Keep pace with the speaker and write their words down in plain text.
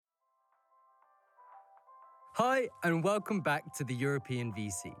Hi, and welcome back to the European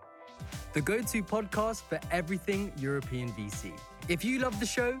VC, the go-to podcast for everything European VC. If you love the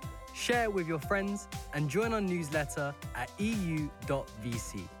show, share it with your friends and join our newsletter at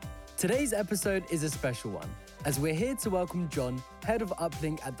eu.vc. Today's episode is a special one, as we're here to welcome John, head of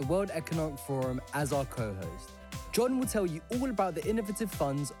Uplink at the World Economic Forum, as our co-host. John will tell you all about the innovative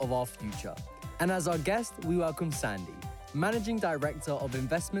funds of our future. And as our guest, we welcome Sandy, Managing Director of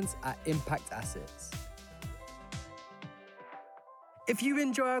Investments at ImpactAssets. If you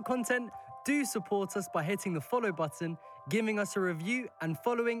enjoy our content, do support us by hitting the follow button, giving us a review, and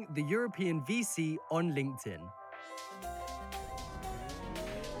following the European VC on LinkedIn.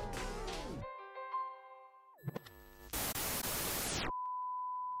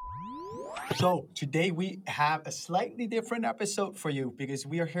 So today we have a slightly different episode for you because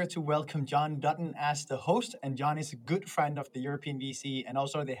we are here to welcome John Dutton as the host. And John is a good friend of the European VC and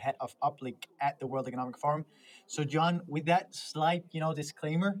also the head of Uplink at the World Economic Forum. So John, with that slight,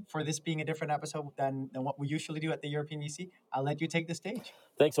 disclaimer for this being a different episode than what we usually do at the European VC, I'll let you take the stage.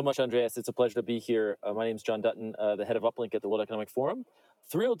 Thanks so much, Andreas. It's a pleasure to be here. My name is John Dutton, the head of Uplink at the World Economic Forum.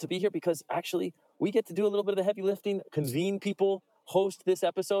 Thrilled to be here because actually we get to do a little bit of the heavy lifting, convene people, host this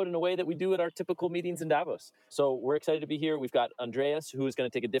episode in a way that we do at our typical meetings in Davos. So we're excited to be here. We've got Andreas, who is going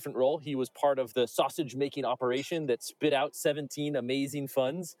to take a different role. He was part of the sausage-making operation that spit out 17 amazing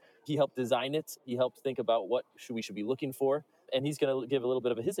funds. He helped design it. He helped think about what we should be looking for. And he's going to give a little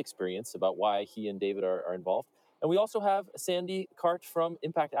bit of his experience about why he and David are involved. And we also have Sandy Kartt from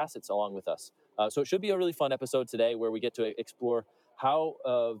ImpactAssets along with us. So it should be a really fun episode today where we get to explore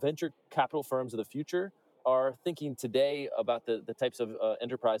how venture capital firms of the future are thinking today about the types of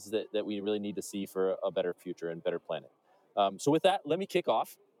enterprises that we really need to see for a better future and better planet. So with that, let me kick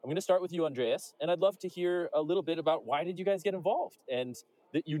off. I'm going to start with you, Andreas, and I'd love to hear a little bit about why did you guys get involved? And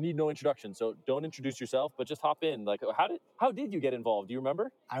that you need no introduction, so don't introduce yourself, but just hop in. Like, how did you get involved? Do you remember?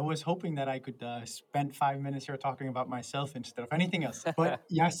 I was hoping that I could spend 5 minutes here talking about myself instead of anything else. But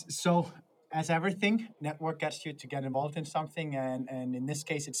yes, so as everything, network gets you to get involved in something. And in this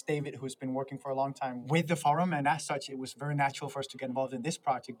case, it's David, who's been working for a long time with the forum. And as such, it was very natural for us to get involved in this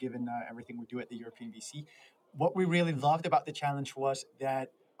project, given everything we do at the European VC. What we really loved about the challenge was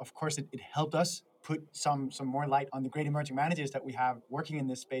that, of course, it helped us put some more light on the great emerging managers that we have working in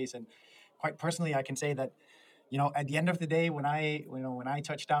this space. And quite personally, I can say that, at the end of the day, when I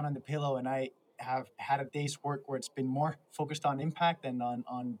touch down on the pillow and I have had a day's work where it's been more focused on impact and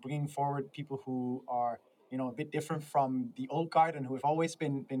on bringing forward people who are, a bit different from the old guard and who have always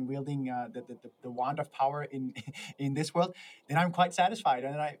been wielding the wand of power in this world, then I'm quite satisfied.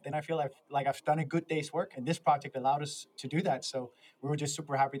 And then I feel I've done a good day's work, and this project allowed us to do that. So we were just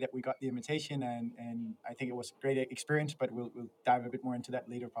super happy that we got the invitation, and I think it was a great experience, but we'll dive a bit more into that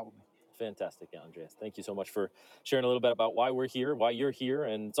later probably. Fantastic, Andreas. Thank you so much for sharing a little bit about why we're here, why you're here.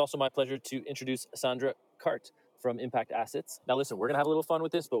 And it's also my pleasure to introduce Sandra Kartt from ImpactAssets. Now, listen, we're going to have a little fun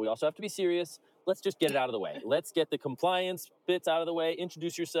with this, but we also have to be serious. Let's just get it out of the way. Let's get the compliance bits out of the way.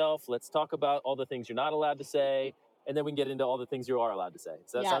 Introduce yourself. Let's talk about all the things you're not allowed to say. And then we can get into all the things you are allowed to say.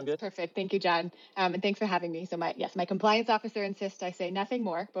 Does that sound good? Perfect. Thank you, John. And thanks for having me. So my compliance officer insists I say nothing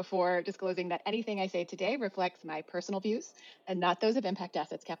more before disclosing that anything I say today reflects my personal views and not those of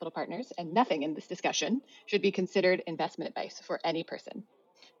ImpactAssets Capital Partners, and nothing in this discussion should be considered investment advice for any person.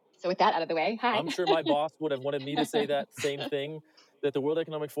 So with that out of the way, hi. I'm sure my boss would have wanted me to say that same thing, that the World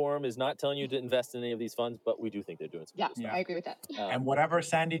Economic Forum is not telling you to invest in any of these funds, but we do think they're doing some good stuff. I agree with that. And whatever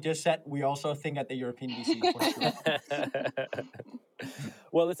Sandy just said, we also think at the European VC for sure.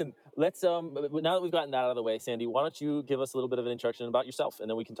 Well, listen, let's, now that we've gotten that out of the way, Sandy, why don't you give us a little bit of an introduction about yourself, and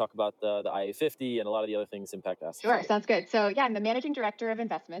then we can talk about the IA50 and a lot of the other things ImpactAssets. Sure, sounds good. So I'm the Managing Director of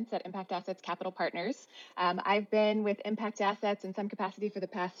Investments at ImpactAssets Capital Partners. I've been with ImpactAssets in some capacity for the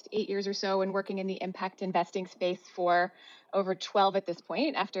past 8 years or so and working in the impact investing space for over 12 at this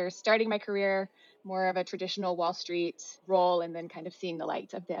point, after starting my career more of a traditional Wall Street role and then kind of seeing the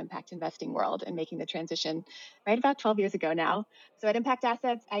light of the impact investing world and making the transition right about 12 years ago now. So at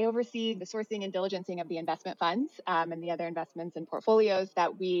ImpactAssets, I oversee the sourcing and diligencing of the investment funds and the other investments and portfolios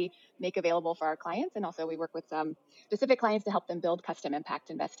that we make available for our clients. And also we work with some specific clients to help them build custom impact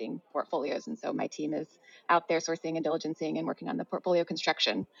investing portfolios. And so my team is out there sourcing and diligencing and working on the portfolio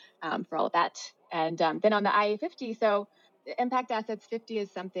construction for all of that. And then on the IA50, so ImpactAssets 50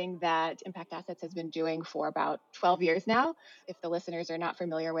 is something that ImpactAssets has been doing for about 12 years now. If the listeners are not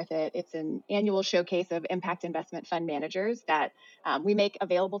familiar with it, it's an annual showcase of impact investment fund managers that we make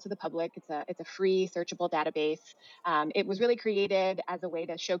available to the public. It's a free searchable database. It was really created as a way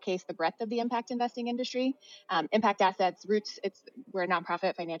to showcase the breadth of the impact investing industry. ImpactAssets roots, we're a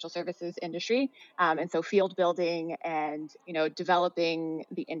nonprofit financial services industry. And so field building and developing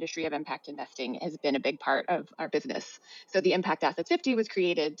the industry of impact investing has been a big part of our business. So the ImpactAssets 50 was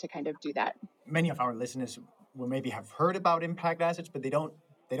created to kind of do that. Many of our listeners will maybe have heard about ImpactAssets, but they don't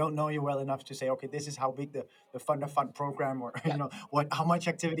know you well enough to say, okay, this is how big the fund of fund program, or how much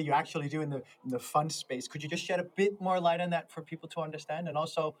activity you actually do in the fund space. Could you just shed a bit more light on that for people to understand? And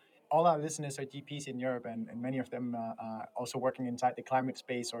also, all our listeners are GPs in Europe, and many of them are also working inside the climate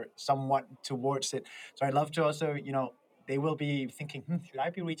space or somewhat towards it. So I'd love to also, they will be thinking, should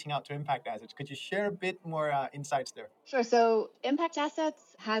I be reaching out to ImpactAssets? Could you share a bit more insights there? Sure. So ImpactAssets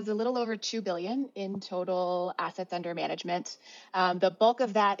has a little over $2 billion in total assets under management. The bulk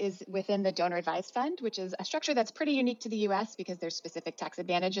of that is within the donor advised fund, which is a structure that's pretty unique to the U.S. because there's specific tax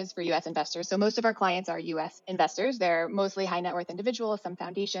advantages for U.S. investors. So most of our clients are U.S. investors. They're mostly high net worth individuals, some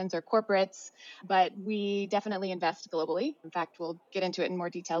foundations or corporates, but we definitely invest globally. In fact, we'll get into it in more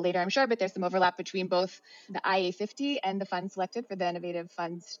detail later, I'm sure, but there's some overlap between both the IA50 and the fund selected for the Innovative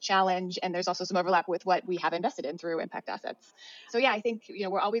Funds Challenge. And there's also some overlap with what we have invested in through ImpactAssets. So yeah, I think,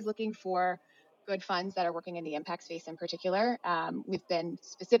 we're always looking for good funds that are working in the impact space in particular. We've been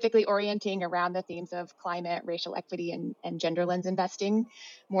specifically orienting around the themes of climate, racial equity, and gender lens investing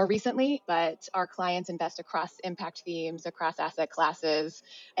more recently, but our clients invest across impact themes, across asset classes,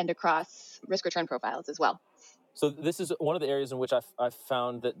 and across risk return profiles as well. So this is one of the areas in which I've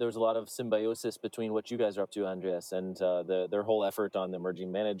found that there's a lot of symbiosis between what you guys are up to, Andreas, and their whole effort on the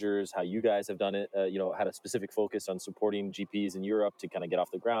emerging managers, how you guys have done it, had a specific focus on supporting GPs in Europe to kind of get off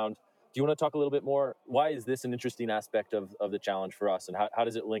the ground. Do you want to talk a little bit more? Why is this an interesting aspect of the challenge for us? And how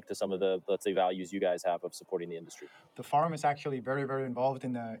does it link to some of the, let's say, values you guys have of supporting the industry? The forum is actually very, very involved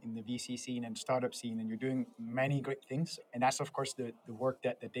in the VC scene and startup scene, and you're doing many great things. And that's, of course, the work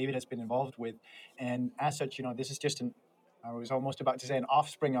that David has been involved with. And as such, this is just I was almost about to say an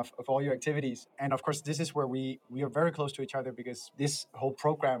offspring of all your activities. And of course, this is where we are very close to each other, because this whole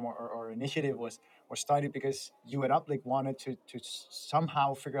program or initiative was started because you at Uplick wanted to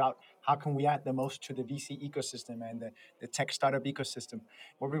somehow figure out how can we add the most to the VC ecosystem and the tech startup ecosystem.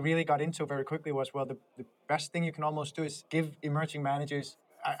 What we really got into very quickly was, well, the best thing you can almost do is give emerging managers,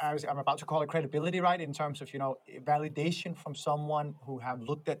 I'm about to call it credibility, right? In terms of, validation from someone who have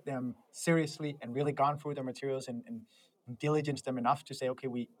looked at them seriously and really gone through their materials and diligence them enough to say, okay,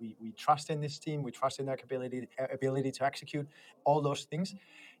 we trust in this team, we trust in their ability to execute all those things.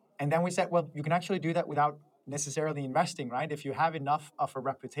 And then we said, well, you can actually do that without necessarily investing, right? If you have enough of a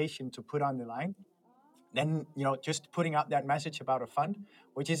reputation to put on the line, then, just putting out that message about a fund,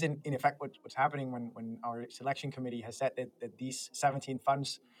 which is in effect what's happening when our selection committee has said that these 17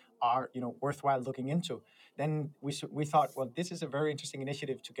 funds are, worthwhile looking into. Then we thought, well, this is a very interesting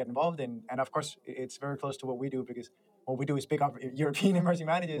initiative to get involved in. And of course, it's very close to what we do, because what we do is pick up European emerging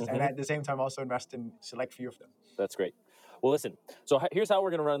managers and at the same time also invest in select few of them. That's great. Well, listen, so here's how we're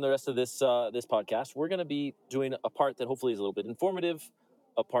going to run the rest of this podcast. We're going to be doing a part that hopefully is a little bit informative,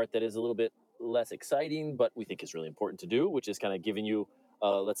 a part that is a little bit less exciting, but we think is really important to do, which is kind of giving you,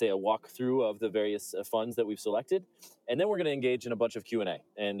 let's say, a walkthrough of the various funds that we've selected. And then we're going to engage in a bunch of Q&A.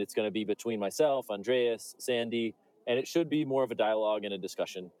 And it's going to be between myself, Andreas, Sandy, and it should be more of a dialogue and a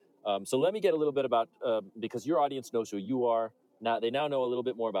discussion. So let me get a little bit about, because your audience knows who you are. They now know a little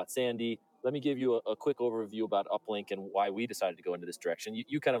bit more about Sandy. Let me give you a quick overview about Uplink and why we decided to go into this direction.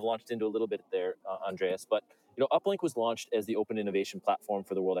 You kind of launched into a little bit there, Andreas, but Uplink was launched as the open innovation platform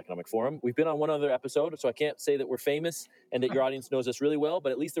for the World Economic Forum. We've been on one other episode, so I can't say that we're famous and that your audience knows us really well,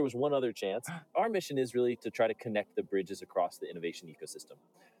 but at least there was one other chance. Our mission is really to try to connect the bridges across the innovation ecosystem.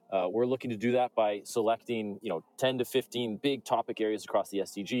 We're looking to do that by selecting, 10 to 15 big topic areas across the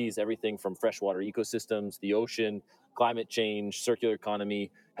SDGs, everything from freshwater ecosystems, the ocean, climate change, circular economy,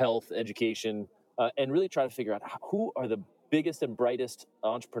 health, education, and really try to figure out who are the biggest and brightest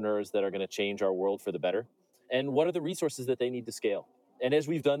entrepreneurs that are going to change our world for the better, and what are the resources that they need to scale. And as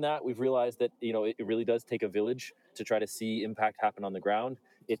we've done that, we've realized that, it really does take a village to try to see impact happen on the ground.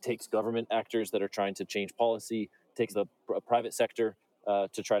 It takes government actors that are trying to change policy, it takes the private sector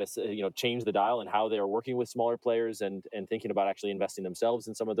to try to change the dial and how they are working with smaller players and thinking about actually investing themselves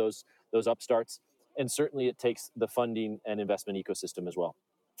in some of those upstarts. And certainly it takes the funding and investment ecosystem as well.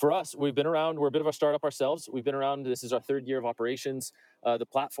 For us, we've been around. We're a bit of a startup ourselves. We've been around. This is our third year of operations. The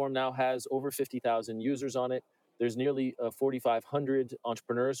platform now has over 50,000 users on it. There's nearly 4,500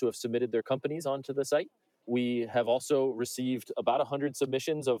 entrepreneurs who have submitted their companies onto the site. We have also received about 100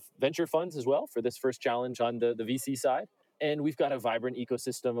 submissions of venture funds as well for this first challenge on the VC side. And we've got a vibrant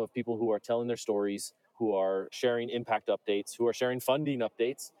ecosystem of people who are telling their stories, who are sharing impact updates, who are sharing funding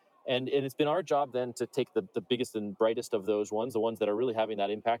updates. And it's been our job then to take the biggest and brightest of those ones, the ones that are really having that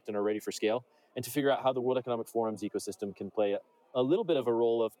impact and are ready for scale, and to figure out how the World Economic Forum's ecosystem can play a little bit of a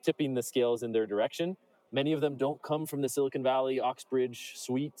role of tipping the scales in their direction. Many of them don't come from the Silicon Valley, Oxbridge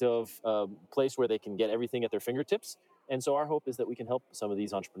suite of place where they can get everything at their fingertips. And so our hope is that we can help some of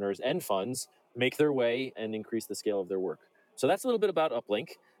these entrepreneurs and funds make their way and increase the scale of their work. So that's a little bit about Uplink.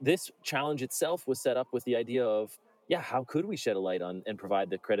 This challenge itself was set up with the idea of, how could we shed a light on and provide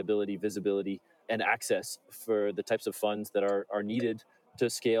the credibility, visibility, and access for the types of funds that are needed to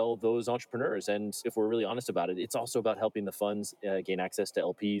scale those entrepreneurs? And if we're really honest about it, it's also about helping the funds gain access to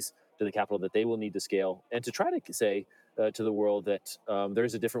LPs, to the capital that they will need to scale, and to try to say to the world that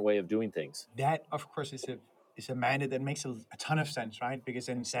there's a different way of doing things. That, of course, is a mandate that makes a ton of sense, right? Because,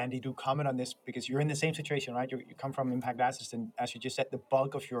 and Sandy, do comment on this, because you're in the same situation, right? You come from Impact Assets, and as you just said, the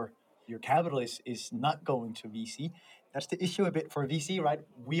bulk of your capital is not going to VC. That's the issue a bit for VC, right?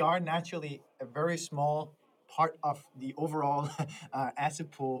 We are naturally a very small part of the overall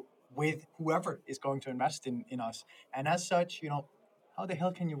asset pool with whoever is going to invest in us. And as such, how the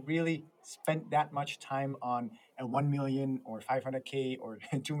hell can you really spend that much time on a 1 million or 500K or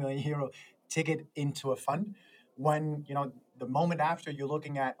 2 million euro ticket into a fund when, the moment after you're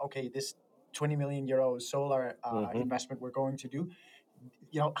looking at, okay, this 20 million euro solar investment we're going to do,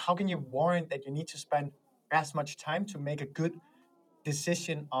 how can you warrant that you need to spend as much time to make a good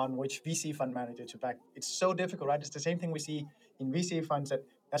decision on which VC fund manager to back? It's so difficult, right? It's the same thing we see in VC funds.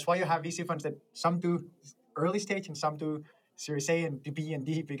 That's why you have VC funds that some do early stage and some do Series A and B and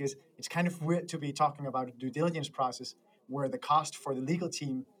D, because it's kind of weird to be talking about a due diligence process where the cost for the legal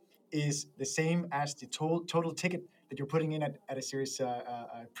team is the same as the total ticket that you're putting in at a series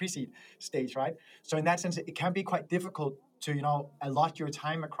pre-seed stage, right? So in that sense, it can be quite difficult to allot your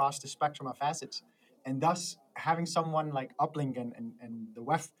time across the spectrum of assets, and thus having someone like Uplink and the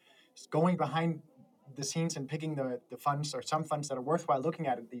WEF going behind the scenes and picking the funds, or some funds that are worthwhile looking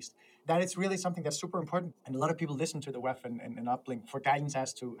at least, that it's really something that's super important. And a lot of people listen to the WEF and Uplink for guidance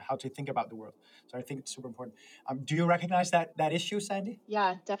as to how to think about the world. So I think it's super important. Do you recognize that issue, Sandy?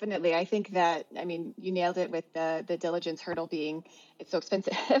 Yeah, definitely. I think that, you nailed it with the diligence hurdle being, it's so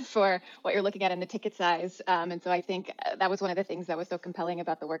expensive for what you're looking at in the ticket size. And so I think that was one of the things that was so compelling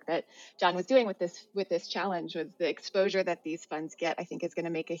about the work that John was doing with this challenge, was the exposure that these funds get, I think is going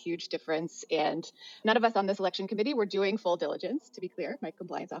to make a huge difference. And none of us on the selection committee were doing full diligence, to be clear. My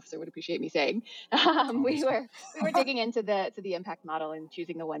compliance officer would appreciate me saying. We were digging into the impact model and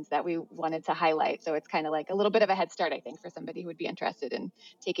choosing the ones that we wanted to highlight. So it's kind of like a little bit of a head start, I think, for somebody who would be interested in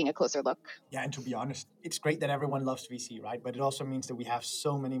taking a closer look. Yeah, and to be honest, it's great that everyone loves VC, right? But it also means that we have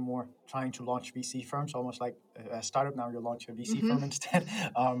so many more trying to launch VC firms, almost like a startup now, you launch a VC firm instead.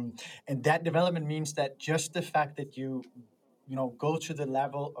 And that development means that just the fact that you go to the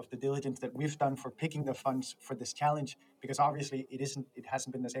level of the diligence that we've done for picking the funds for this challenge, because obviously it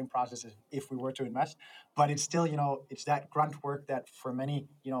hasn't been the same process as if we were to invest, but it's still, it's that grunt work that for many,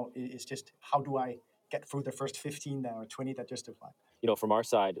 is just, how do I get through the first 15 or 20 that just applied? From our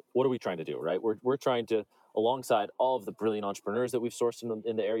side, what are we trying to do, right? We're trying to, alongside all of the brilliant entrepreneurs that we've sourced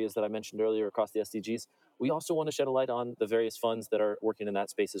in the areas that I mentioned earlier across the SDGs, we also want to shed a light on the various funds that are working in that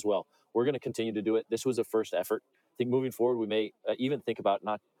space as well. We're going to continue to do it. This was a first effort. I think moving forward, we may even think about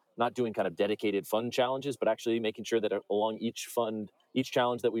not doing kind of dedicated fund challenges, but actually making sure that along each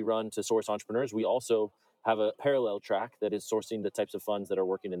challenge that we run to source entrepreneurs, we also have a parallel track that is sourcing the types of funds that are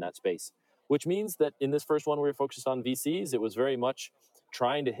working in that space. Which means that in this first one, we were focused on VCs. It was very much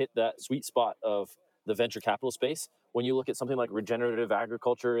trying to hit that sweet spot of the venture capital space. When you look at something like regenerative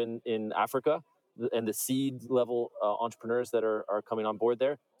agriculture in Africa, and the seed level entrepreneurs that are coming on board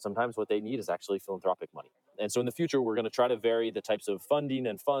there, sometimes what they need is actually philanthropic money. And so in the future, we're going to try to vary the types of funding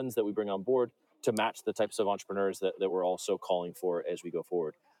and funds that we bring on board to match the types of entrepreneurs that we're also calling for as we go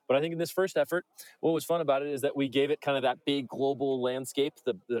forward. But I think in this first effort, what was fun about it is that we gave it kind of that big global landscape,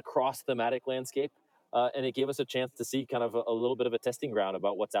 the cross-thematic landscape, and it gave us a chance to see kind of a little bit of a testing ground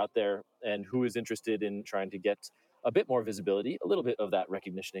about what's out there and who is interested in trying to get a bit more visibility, a little bit of that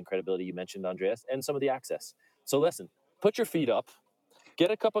recognition and credibility you mentioned, Andreas, and some of the access. So listen, put your feet up, get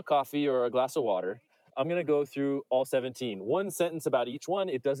a cup of coffee or a glass of water. I'm going to go through all 17. One sentence about each one.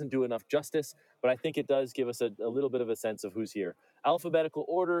 It doesn't do enough justice, but I think it does give us a little bit of a sense of who's here. alphabetical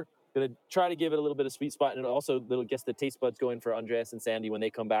order. Going to try to give it a little bit of sweet spot, and also gets the taste buds going for Andreas and Sandy when they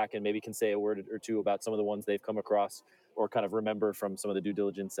come back and maybe can say a word or two about some of the ones they've come across or kind of remember from some of the due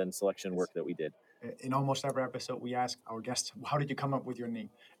diligence and selection work that we did. In almost every episode, we ask our guests, how did you come up with your name?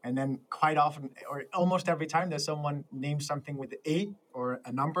 And then quite often, or almost every time that someone names something with A or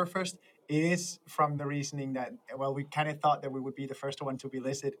a number first, it is from the reasoning that, well, we kind of thought that we would be the first one to be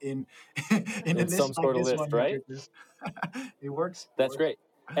listed in in a list some sort like of this list, one. right? It works. That's great.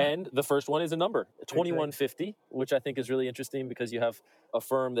 And the first one is a number, 2150, which I think is really interesting because you have a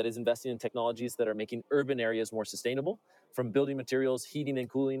firm that is investing in technologies that are making urban areas more sustainable, from building materials, heating and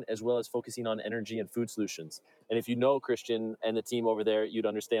cooling, as well as focusing on energy and food solutions. And if you know Christian and the team over there, you'd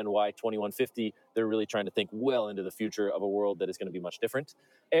understand why 2150, they're really trying to think well into the future of a world that is going to be much different.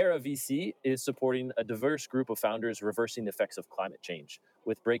 EUVC is supporting a diverse group of founders reversing the effects of climate change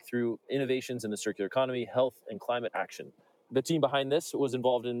with breakthrough innovations in the circular economy, health, and climate action. The team behind this was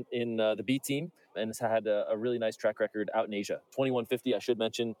involved in the B team and has had a really nice track record out in Asia. 2150, I should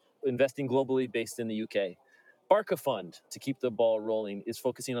mention, investing globally based in the UK. Barca Fund, to keep the ball rolling, is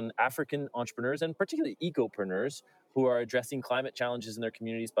focusing on African entrepreneurs and particularly ecopreneurs who are addressing climate challenges in their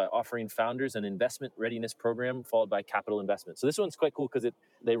communities by offering founders an investment readiness program followed by capital investment. So this one's quite cool because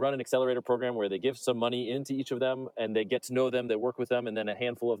they run an accelerator program where they give some money into each of them and they get to know them, they work with them, and then a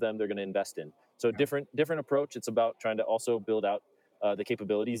handful of them they're going to invest in. So different approach. It's about trying to also build out the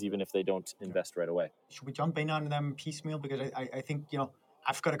capabilities even if they don't invest right away. Should we jump in on them piecemeal? Because I think,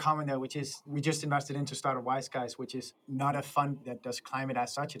 I've got a comment there, which is we just invested into Startup Wise Guys, which is not a fund that does climate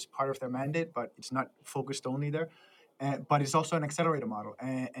as such. It's part of their mandate, but it's not focused only there. But it's also an accelerator model.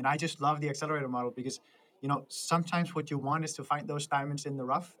 And I just love the accelerator model because, sometimes what you want is to find those diamonds in the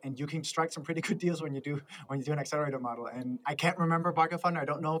rough, and you can strike some pretty good deals when you do an accelerator model. And I can't remember Barca Fund. I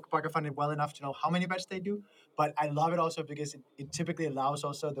don't know Barca Fund well enough to know how many bets they do, but I love it also because it typically allows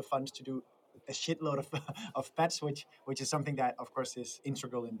also the funds to do a shitload of bets, which is something that, of course, is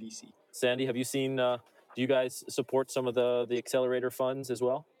integral in VC. Sandy, have you seen, do you guys support some of the accelerator funds as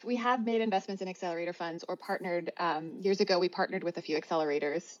well? We have made investments in accelerator funds or partnered. Years ago, we partnered with a few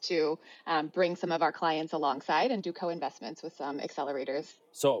accelerators to bring some of our clients alongside and do co-investments with some accelerators.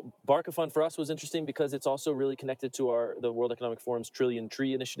 So Barca Fund for us was interesting because it's also really connected to the World Economic Forum's Trillion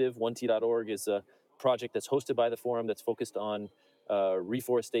Tree Initiative. 1T.org is a project that's hosted by the forum that's focused on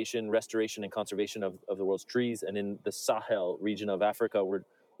reforestation, restoration, and conservation of the world's trees. And in the Sahel region of Africa, we're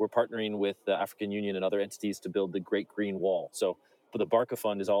partnering with the African Union and other entities to build the Great Green Wall. So the Barca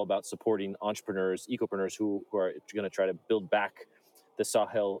Fund is all about supporting entrepreneurs, ecopreneurs who are going to try to build back the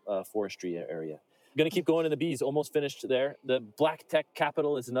Sahel forestry area. I'm going to keep going in the B's, almost finished there. The Black Tech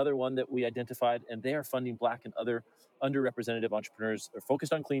Capital is another one that we identified, and they are funding Black and other underrepresented entrepreneurs. They're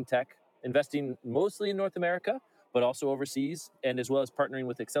focused on clean tech, investing mostly in North America, but also overseas, and as well as partnering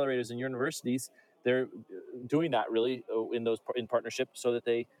with accelerators and universities. They're doing that really in partnership so that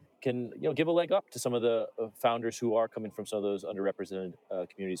they can give a leg up to some of the founders who are coming from some of those underrepresented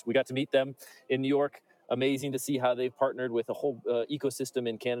communities. We got to meet them in New York. Amazing to see how they've partnered with a whole ecosystem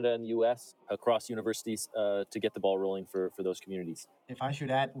in Canada and the US across universities to get the ball rolling for those communities. If I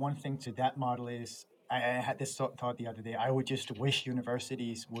should add one thing to that model is, I had this thought the other day, I would just wish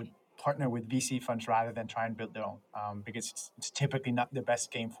universities would partner with VC funds rather than try and build their own, because it's typically not the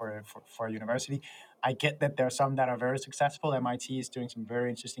best game for a university. I get that there are some that are very successful. MIT is doing some very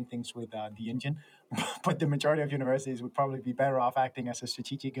interesting things with the engine, but the majority of universities would probably be better off acting as a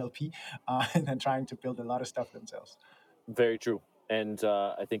strategic LP than trying to build a lot of stuff themselves. Very true. And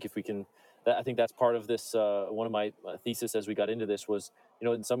I think if we can, I think that's part of this. One of my thesis as we got into this was,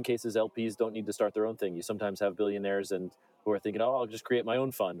 in some cases, LPs don't need to start their own thing. You sometimes have billionaires and who are thinking, I'll just create my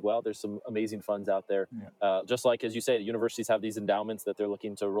own fund. Well, there's some amazing funds out there. Yeah. Just like, as you say, universities have these endowments that they're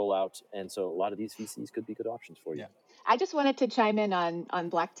looking to roll out. And so a lot of these VCs could be good options for you. Yeah. I just wanted to chime in on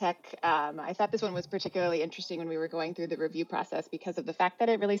Black Tech. I thought this one was particularly interesting when we were going through the review process because of the fact that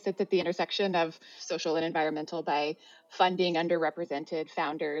it really sits at the intersection of social and environmental by funding underrepresented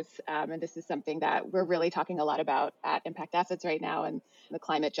founders. And this is something that we're really talking a lot about at Impact Assets right now, and the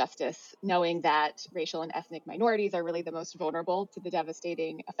climate justice, knowing that racial and ethnic minorities are really the most vulnerable to the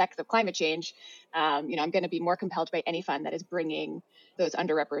devastating effects of climate change. I'm going to be more compelled by any fund that is bringing those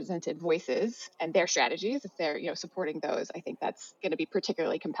underrepresented voices and their strategies. If they're, supporting those, I think that's going to be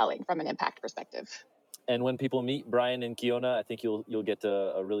particularly compelling from an impact perspective. And when people meet Brian and Kiona, I think you'll get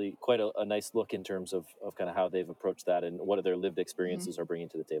a really quite a nice look in terms of kind of how they've approached that and what their lived experiences are bringing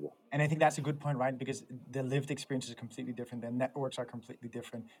to the table. And I think that's a good point, right? Because the lived experience is completely different. Their networks are completely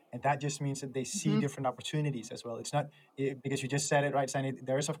different. And that just means that they see different opportunities as well. It's not, because you just said it, right, Sandy?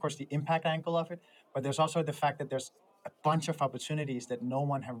 There is, of course, the impact angle of it, but there's also the fact that there's a bunch of opportunities that no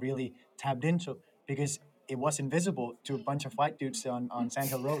one had really tapped into because it was invisible to a bunch of white dudes on Sand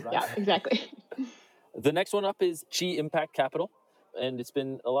Hill Road, right? Yeah, exactly. The next one up is Chi Impact Capital. And it's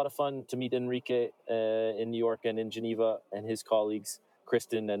been a lot of fun to meet Enrique in New York and in Geneva and his colleagues,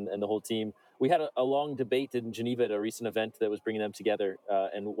 Kristen and the whole team. We had a long debate in Geneva at a recent event that was bringing them together.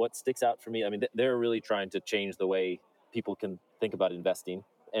 And what sticks out for me, I mean, they're really trying to change the way people can think about investing.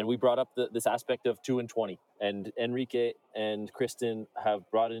 And we brought up this aspect of 2 and 20. And Enrique and Kristen have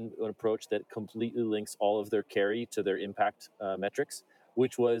brought in an approach that completely links all of their carry to their impact metrics,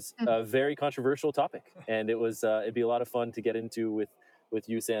 which was a very controversial topic. And it'd be a lot of fun to get into with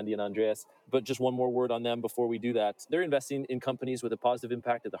you, Sandy, and Andreas. But just one more word on them before we do that. They're investing in companies with a positive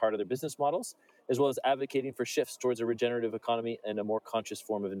impact at the heart of their business models, as well as advocating for shifts towards a regenerative economy and a more conscious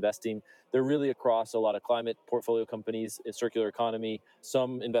form of investing. They're really across a lot of climate portfolio companies, circular economy,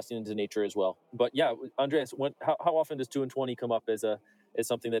 some investing into nature as well. But yeah, Andreas, how often does 2 and 20 come up as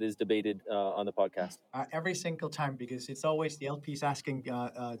something that is debated on the podcast? Every single time, because it's always the LPs asking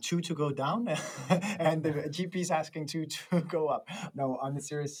 2 to go down and the GPs asking 2 to go up. No, on the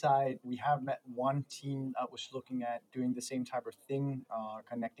serious side, we have met one team that was looking at doing the same type of thing,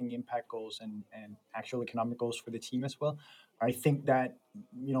 connecting impact goals and actual economic goals for the team as well. I think that,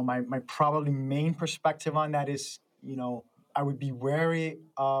 my probably main perspective on that is, I would be wary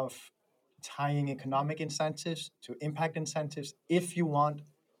of tying economic incentives to impact incentives if you want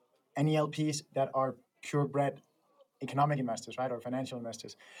any LPs that are purebred economic investors, right, or financial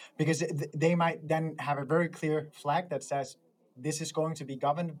investors, because they might then have a very clear flag that says this is going to be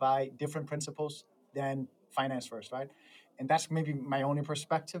governed by different principles than finance first, right? And that's maybe my only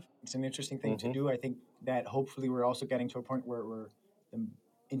perspective. It's an interesting thing to do. I think that hopefully we're also getting to a point where the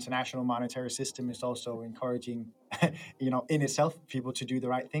international monetary system is also encouraging, in itself, people to do the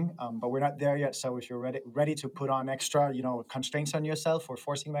right thing. But we're not there yet. So if you're ready to put on extra, constraints on yourself or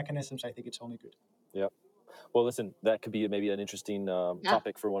forcing mechanisms, I think it's only good. Yep. Well, listen, that could be maybe an interesting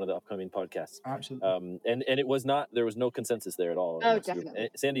topic for one of the upcoming podcasts. Absolutely. And there was no consensus there at all. Oh, definitely.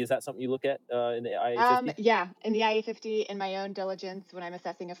 Sandy, is that something you look at in the IA50? Yeah, in the IA50, in my own diligence, when I'm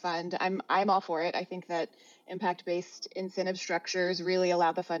assessing a fund, I'm all for it. I think that impact-based incentive structures really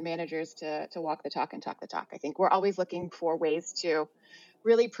allow the fund managers to walk the talk and talk the talk. I think we're always looking for ways to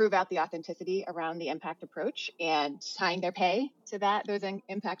really prove out the authenticity around the impact approach, and tying their pay to those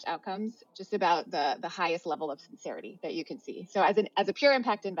impact outcomes, just about the highest level of sincerity that you can see. So as a pure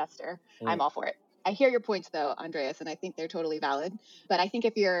impact investor, I'm all for it. I hear your points though, Andreas, and I think they're totally valid. But I think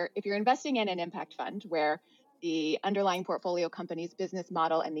if you're investing in an impact fund where the underlying portfolio company's business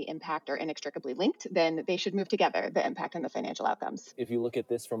model and the impact are inextricably linked, then they should move together, the impact and the financial outcomes. If you look at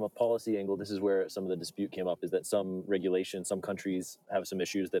this from a policy angle, this is where some of the dispute came up, is that some regulations, some countries have some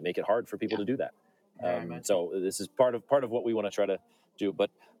issues that make it hard for people to do that. So this is part of what we want to try to do.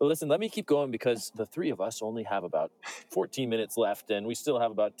 But listen, let me keep going, because the three of us only have about 14 minutes left, and we still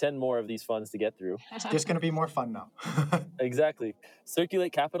have about 10 more of these funds to get through. It's just going to be more fun now. Exactly.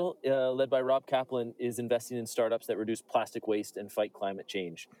 Circulate Capital, led by Rob Kaplan, is investing in startups that reduce plastic waste and fight climate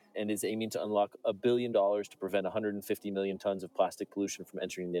change, and is aiming to unlock $1 billion to prevent 150 million tons of plastic pollution from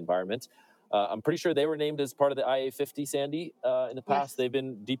entering the environment. I'm pretty sure they were named as part of the IA50, Sandy, in the past. Yes. They've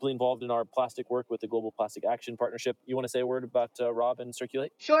been deeply involved in our plastic work with the Global Plastic Action Partnership. You want to say a word about Rob and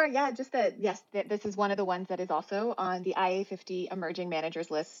Circulate? Sure, yeah, just that, yes, this is one of the ones that is also on the IA50 emerging managers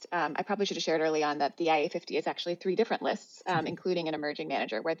list. I probably should have shared early on that the IA50 is actually 3 different lists, including an emerging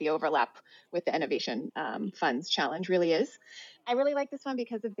manager, where the overlap with the innovation funds challenge really is. I really like this one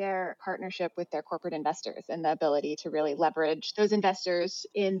because of their partnership with their corporate investors and the ability to really leverage those investors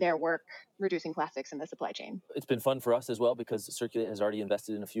in their work reducing plastics in the supply chain. It's been fun for us as well, because Circulate has already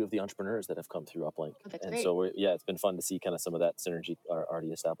invested in a few of the entrepreneurs that have come through Uplink. Oh, that's and great. So it's been fun to see kind of some of that synergy already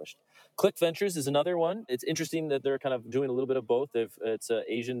established. Click Ventures is another one. It's interesting that they're kind of doing a little bit of both. It's an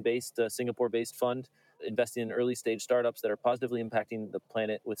Asian-based, Singapore-based fund, investing in early stage startups that are positively impacting the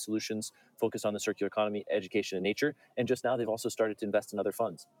planet with solutions focused on the circular economy, education, and nature. And just now they've also started to invest in other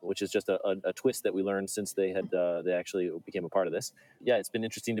funds, which is just a twist that we learned since they actually became a part of this. Yeah, it's been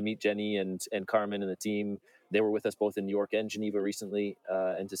interesting to meet Jenny and Carmen and the team. They were with us both in New York and Geneva recently,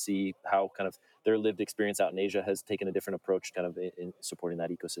 and to see how kind of their lived experience out in Asia has taken a different approach kind of in supporting that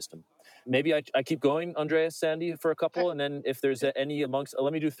ecosystem. Maybe I keep going, Andreas, Sandy, for a couple, and then if there's any amongst,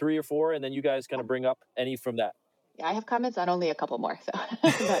 let me do 3 or 4, and then you guys kind of bring up any from that. Yeah, I have comments on only a couple more, so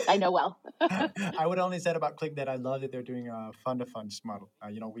but I know well. I would only say about Click that I love that they're doing a fund of funds model.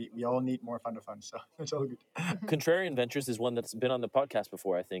 We all need more fund of funds, so it's all good. Contrarian Ventures is one that's been on the podcast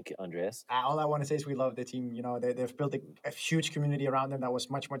before, I think, Andreas. All I want to say is we love the team. They've built a huge community around them that was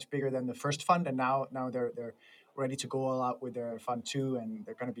much, much bigger than the first fund, and now we're ready to go all out with their fund too, and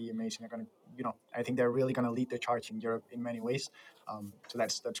they're going to be amazing. They're going to, I think they're really going to lead the charge in Europe in many ways. So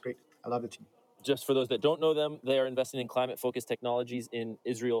that's great. I love the team. Just for those that don't know them, they are investing in climate-focused technologies in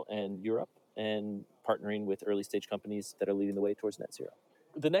Israel and Europe and partnering with early-stage companies that are leading the way towards net zero.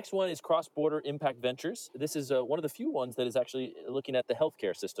 The next one is Cross-Border Impact Ventures. This is one of the few ones that is actually looking at the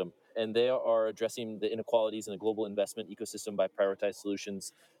healthcare system, and they are addressing the inequalities in the global investment ecosystem by prioritized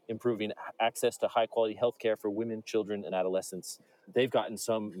solutions, improving access to high-quality healthcare for women, children, and adolescents. They've gotten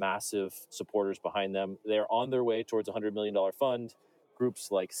some massive supporters behind them. They're on their way towards a $100 million fund.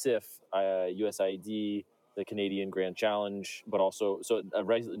 Groups like SIF, USAID, the Canadian Grand Challenge, but also a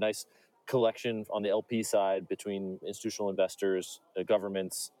really nice collection on the LP side between institutional investors,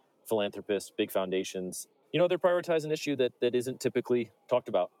 governments, philanthropists, big foundations. They're prioritizing an issue that isn't typically talked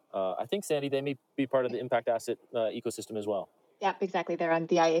about. I think, Sandy, they may be part of the impact asset ecosystem as well. Yep, exactly. They're on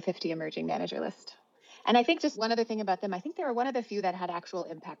the IA50 emerging manager list. And I think just one other thing about them, I think they were one of the few that had actual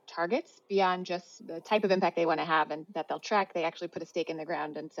impact targets beyond just the type of impact they want to have and that they'll track. They actually put a stake in the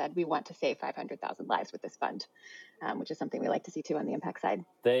ground and said, we want to save 500,000 lives with this fund, which is something we like to see too on the impact side.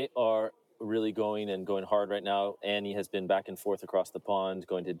 They are really going hard right now. Annie has been back and forth across the pond,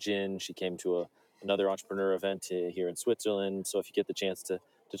 going to Gin. She came to another entrepreneur event here in Switzerland. So if you get the chance to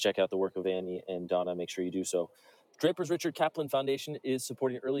check out the work of Annie and Donna, make sure you do so. Draper's Richard Kaplan Foundation is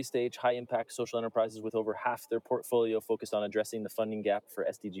supporting early-stage, high-impact social enterprises with over half their portfolio focused on addressing the funding gap for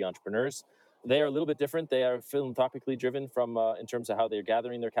SDG entrepreneurs. They are a little bit different. They are philanthropically driven from in terms of how they're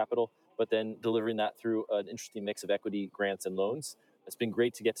gathering their capital, but then delivering that through an interesting mix of equity, grants, and loans. It's been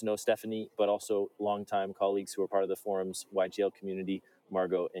great to get to know Stephanie, but also longtime colleagues who are part of the forum's YGL community,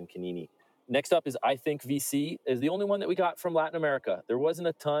 Margot and Kanini. Next up is I Think VC, is the only one that we got from Latin America. There wasn't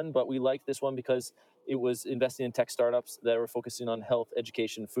a ton, but we liked this one because it was investing in tech startups that were focusing on health,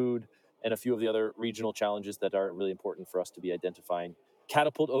 education, food, and a few of the other regional challenges that are really important for us to be identifying.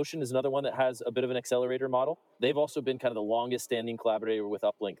 Catapult Ocean is another one that has a bit of an accelerator model. They've also been kind of the longest standing collaborator with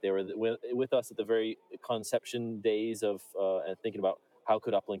Uplink. They were with us at the very conception days of thinking about how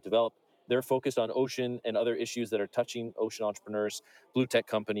could Uplink develop. They're focused on ocean and other issues that are touching ocean entrepreneurs, blue tech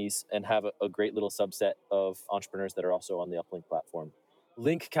companies, and have a great little subset of entrepreneurs that are also on the Uplink platform.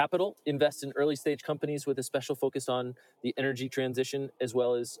 Link Capital invests in early stage companies with a special focus on the energy transition as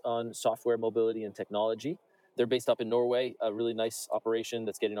well as on software, mobility, and technology. They're based up in Norway, a really nice operation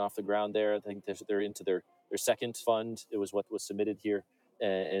that's getting off the ground there. I think they're into their second fund. It was what was submitted here,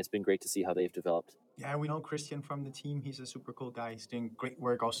 and it's been great to see how they've developed. Yeah, we know Christian from the team. He's a super cool guy. He's doing great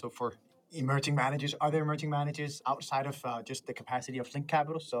work also for emerging managers, other emerging managers outside of just the capacity of Link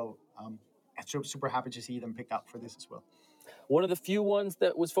Capital. So I'm super happy to see them picked up for this as well. One of the few ones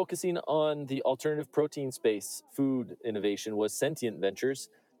that was focusing on the alternative protein space, food innovation, was Sentient Ventures.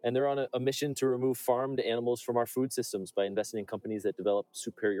 And they're on a mission to remove farmed animals from our food systems by investing in companies that develop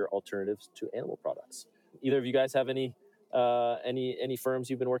superior alternatives to animal products. Either of you guys have any firms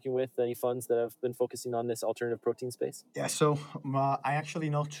you've been working with, any funds that have been focusing on this alternative protein space? Yeah, so I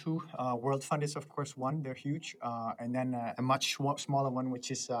actually know two. World Fund is, of course, one. They're huge. And then a much smaller one, which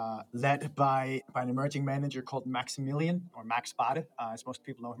is led by an emerging manager called Maximilian, or Max Bade, as most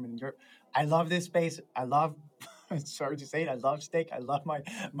people know him in Europe. I love this space. I love... sorry to say it, I love steak. I love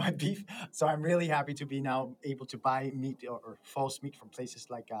my beef. So I'm really happy to be now able to buy meat or false meat from places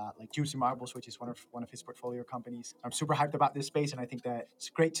like Juicy Marbles, which is one of his portfolio companies. I'm super hyped about this space, and I think that it's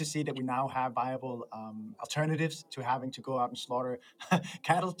great to see that we now have viable alternatives to having to go out and slaughter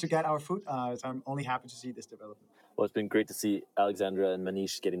cattle to get our food. So I'm only happy to see this development. Well, it's been great to see Alexandra and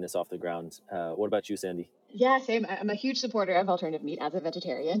Manish getting this off the ground. What about you, Sandy? Yeah, same. I'm a huge supporter of alternative meat as a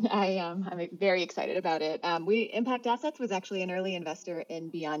vegetarian. I'm very excited about it. ImpactAssets was actually an early investor in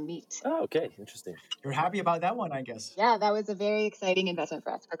Beyond Meat. Oh, okay. Interesting. You're happy about that one, I guess. Yeah, that was a very exciting investment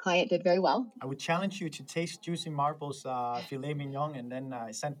for us. Our client did very well. I would challenge you to taste Juicy Marbles filet mignon and then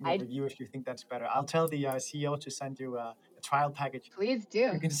send me a review if you think that's better. I'll tell the CEO to send you a trial package. Please do.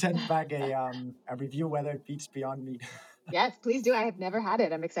 You can send back a review whether it beats Beyond Meat. Yes, please do. I have never had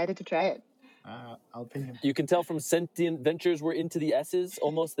it. I'm excited to try it. I'll ping him. You can tell from Sentient Ventures we're into the S's,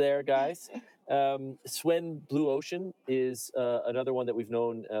 almost there, guys. Swen Blue Ocean is another one that we've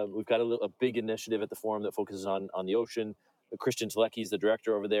known. We've got a big initiative at the forum that focuses on the ocean. Christian Telecki is the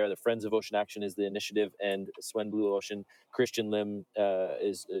director over there. The Friends of Ocean Action is the initiative, and Swen Blue Ocean, Christian Lim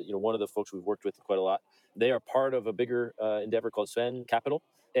is one of the folks we've worked with quite a lot. They are part of a bigger endeavor called Sven Capital.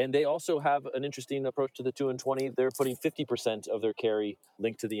 And they also have an interesting approach to the 2 and 20. They're putting 50% of their carry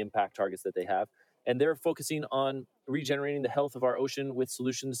linked to the impact targets that they have. And they're focusing on regenerating the health of our ocean with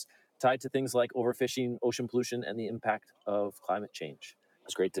solutions tied to things like overfishing, ocean pollution, and the impact of climate change.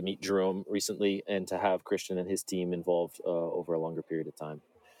 It's great to meet Jerome recently and to have Christian and his team involved over a longer period of time.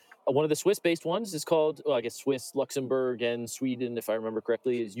 One of the Swiss-based ones is called, well, I guess Swiss, Luxembourg, and Sweden, if I remember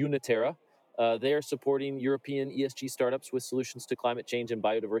correctly, is Uniterra. They are supporting European ESG startups with solutions to climate change and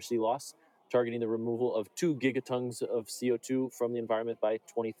biodiversity loss, targeting the removal of 2 gigatons of CO2 from the environment by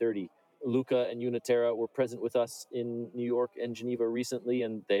 2030. Luca and Uniterra were present with us in New York and Geneva recently,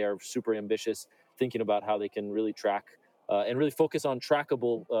 and they are super ambitious, thinking about how they can really track and really focus on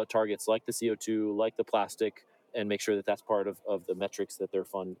trackable targets like the CO2, like the plastic, and make sure that that's part of the metrics that their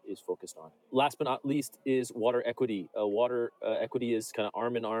fund is focused on. Last but not least is Water Equity. Water Equity is kind of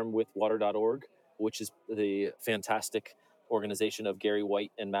arm in arm with water.org, which is the fantastic organization of Gary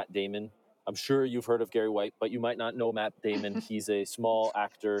White and Matt Damon. I'm sure you've heard of Gary White, but you might not know Matt Damon. He's a small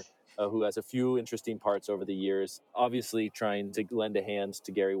actor who has a few interesting parts over the years, obviously trying to lend a hand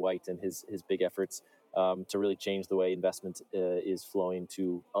to Gary White and his big efforts to really change the way investment is flowing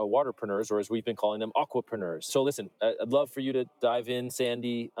to waterpreneurs, or as we've been calling them, aquapreneurs. So listen, I'd love for you to dive in,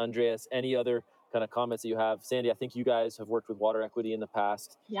 Sandy, Andreas, any other kind of comments that you have. Sandy, I think you guys have worked with Water Equity in the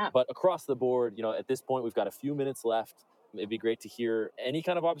past. Yeah. But across the board, at this point, we've got a few minutes left. It'd be great to hear any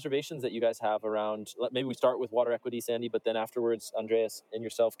kind of observations that you guys have around, maybe we start with Water Equity, Sandy, but then afterwards, Andreas and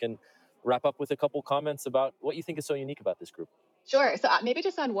yourself can wrap up with a couple comments about what you think is so unique about this group. Sure. So maybe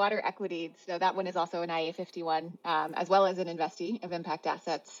just on Water Equity. So that one is also an IA51, as well as an investee of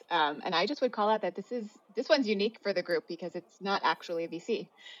ImpactAssets. And I just would call out that this one's unique for the group because it's not actually a VC.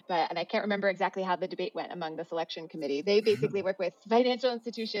 And I can't remember exactly how the debate went among the selection committee. They basically work with financial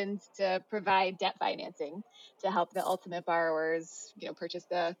institutions to provide debt financing to help the ultimate borrowers, purchase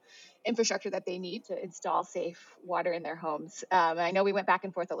the infrastructure that they need to install safe water in their homes. I know we went back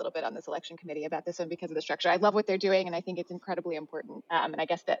and forth a little bit on the selection committee about this one because of the structure. I love what they're doing, and I think it's incredibly important. And I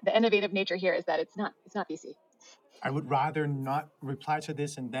guess the innovative nature here is that it's not VC. I would rather not reply to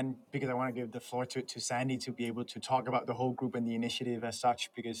this, and then because I want to give the floor to Sandy to be able to talk about the whole group and the initiative as such,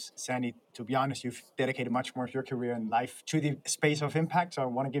 because Sandy, to be honest, you've dedicated much more of your career and life to the space of impact. So I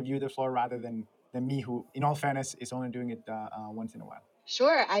want to give you the floor rather than me, who, in all fairness, is only doing it once in a while.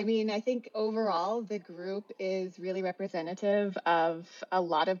 Sure. I mean, I think overall the group is really representative of a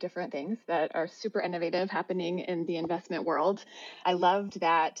lot of different things that are super innovative happening in the investment world. I loved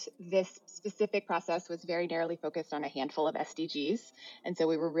that this specific process was very narrowly focused on a handful of SDGs. And so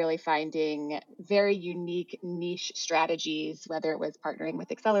we were really finding very unique niche strategies, whether it was partnering with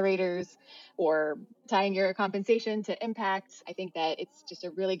accelerators or tying your compensation to impact. I think that it's just a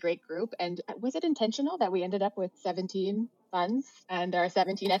really great group. And was it intentional that we ended up with 17 funds and our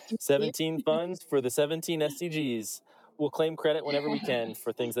 17 SDGs? 17 funds for the 17 SDGs. We'll claim credit whenever we can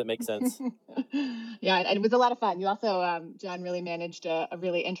for things that make sense. Yeah, and it was a lot of fun. You also, John, really managed a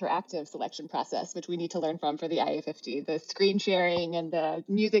really interactive selection process, which we need to learn from for the IA50. The screen sharing and the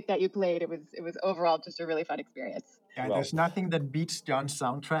music that you played, it was overall just a really fun experience. Yeah, there's nothing that beats John's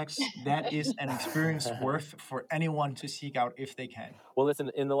soundtracks. That is an experience worth for anyone to seek out if they can. Well,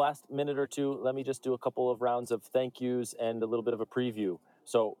 listen, in the last minute or two, let me just do a couple of rounds of thank yous and a little bit of a preview.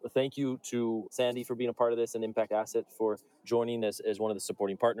 So thank you to Sandy for being a part of this and ImpactAsset for joining as one of the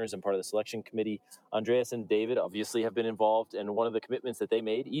supporting partners and part of the selection committee. Andreas and David obviously have been involved, and one of the commitments that they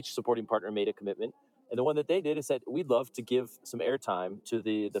made, each supporting partner made a commitment. And the one that they did is that we'd love to give some airtime to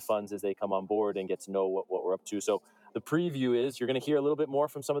the funds as they come on board and get to know what we're up to. So the preview is you're going to hear a little bit more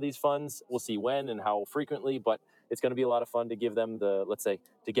from some of these funds. We'll see when and how frequently, but it's going to be a lot of fun to give them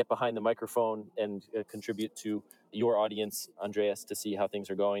to get behind the microphone and contribute to your audience, Andreas, to see how things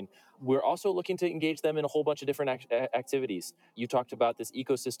are going. We're also looking to engage them in a whole bunch of different activities. You talked about this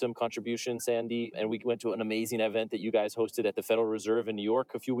ecosystem contribution, Sandy, and we went to an amazing event that you guys hosted at the Federal Reserve in New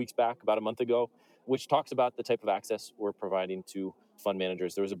York a few weeks back, about a month ago, which talks about the type of access we're providing to fund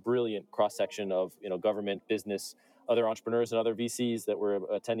managers. There was a brilliant cross-section of government, business, other entrepreneurs and other VCs that were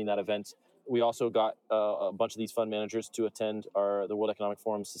attending that event. We also got a bunch of these fund managers to attend the World Economic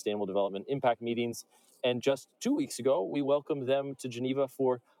Forum's Sustainable Development Impact meetings. And just 2 weeks ago, we welcomed them to Geneva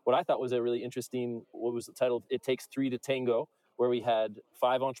for what I thought was a really interesting, what was titled, It Takes Three to Tango, where we had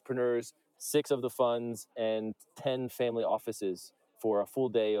 5 entrepreneurs, 6 of the funds, and 10 family offices for a full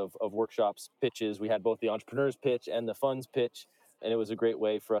day of workshops, pitches. We had both the entrepreneurs pitch and the funds pitch. And it was a great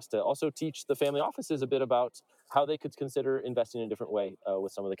way for us to also teach the family offices a bit about how they could consider investing in a different way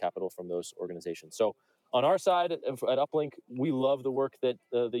with some of the capital from those organizations. So on our side at Uplink, we love the work that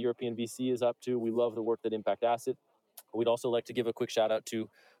the European VC is up to. We love the work that ImpactAsset. We'd also like to give a quick shout out to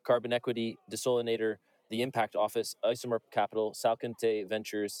Carbon Equity, Desolinator, the Impact Office, Isomer Capital, Salcante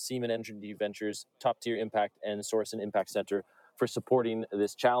Ventures, Seaman Energy Ventures, Top Tier Impact, and Source and Impact Center for supporting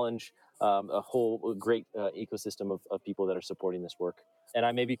this challenge. A whole great ecosystem of people that are supporting this work. and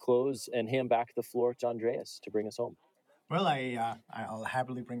I maybe close and hand back the floor to Andreas to bring us home. Well, I'll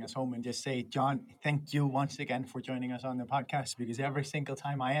happily bring us home and just say, John, thank you once again for joining us on the podcast, because every single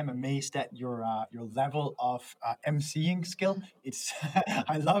time I am amazed at your level of emceeing skill. It's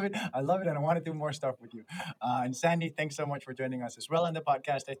I love it, and I want to do more stuff with you. And Sandy, thanks so much for joining us as well on the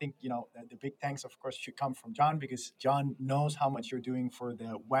podcast. I think the big thanks, of course, should come from John, because John knows how much you're doing for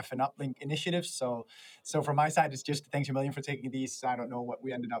the WEF and Uplink initiatives. So from my side, it's just thanks a million for taking these. I don't know what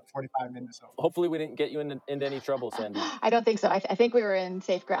we ended up 45 minutes. So hopefully we didn't get you into any trouble, Sandy. I don't think so. I think we were in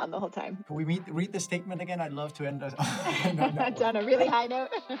safe ground the whole time. Can we read the statement again? I'd love to end us on a really high note.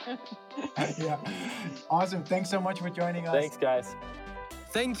 Yeah. Awesome. Thanks so much for joining us. Thanks, guys.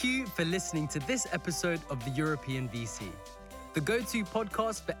 Thank you for listening to this episode of the European VC, the go-to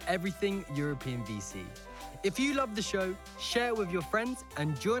podcast for everything European VC. If you love the show, share it with your friends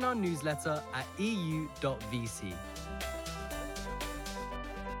and join our newsletter at eu.vc.